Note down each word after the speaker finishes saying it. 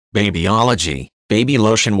Babyology, Baby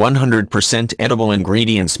Lotion 100% edible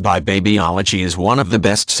ingredients by Babyology is one of the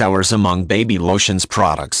best sellers among baby lotions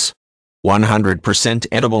products. 100%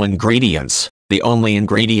 edible ingredients, the only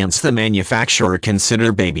ingredients the manufacturer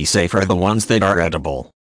consider baby safe are the ones that are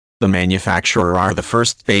edible. The manufacturer are the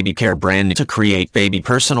first baby care brand to create baby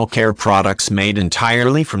personal care products made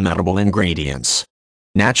entirely from edible ingredients.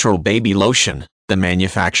 Natural baby lotion, the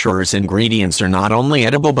manufacturer's ingredients are not only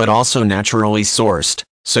edible but also naturally sourced,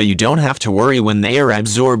 so you don't have to worry when they are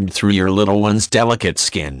absorbed through your little one's delicate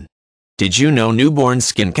skin. Did you know newborn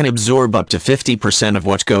skin can absorb up to 50% of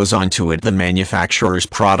what goes onto it? The manufacturer's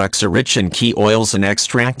products are rich in key oils and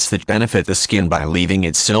extracts that benefit the skin by leaving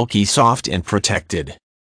it silky soft and protected.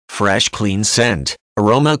 Fresh clean scent,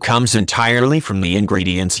 aroma comes entirely from the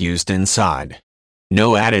ingredients used inside.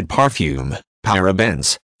 No added perfume,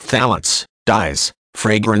 parabens, phthalates, dyes,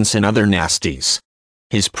 fragrance and other nasties.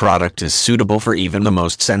 His product is suitable for even the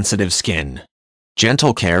most sensitive skin.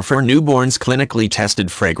 Gentle care for newborns, clinically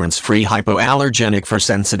tested, fragrance-free, hypoallergenic for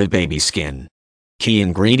sensitive baby skin. Key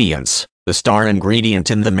ingredients. The star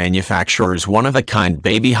ingredient in the manufacturer's one-of-a-kind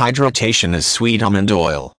baby hydration is sweet almond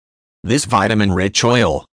oil. This vitamin-rich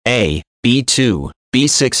oil, A, B2,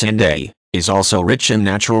 B6 and A, is also rich in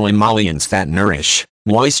natural emollients that nourish,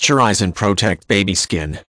 moisturize and protect baby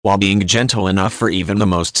skin, while being gentle enough for even the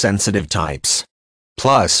most sensitive types.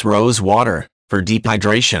 Plus rose water, for deep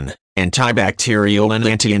hydration, antibacterial and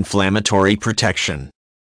anti-inflammatory protection.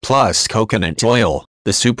 Plus coconut oil,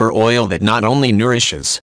 the super oil that not only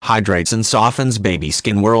nourishes, hydrates and softens baby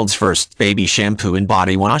skin. World's first baby shampoo and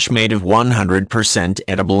body wash made of 100%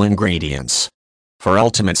 edible ingredients. For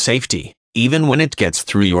ultimate safety, even when it gets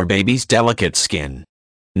through your baby's delicate skin.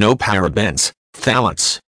 No parabens,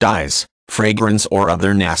 phthalates, dyes, fragrance or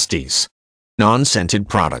other nasties. Non-scented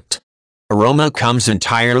product. Aroma comes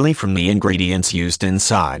entirely from the ingredients used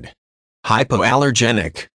inside.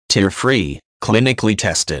 Hypoallergenic, tear-free, clinically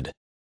tested.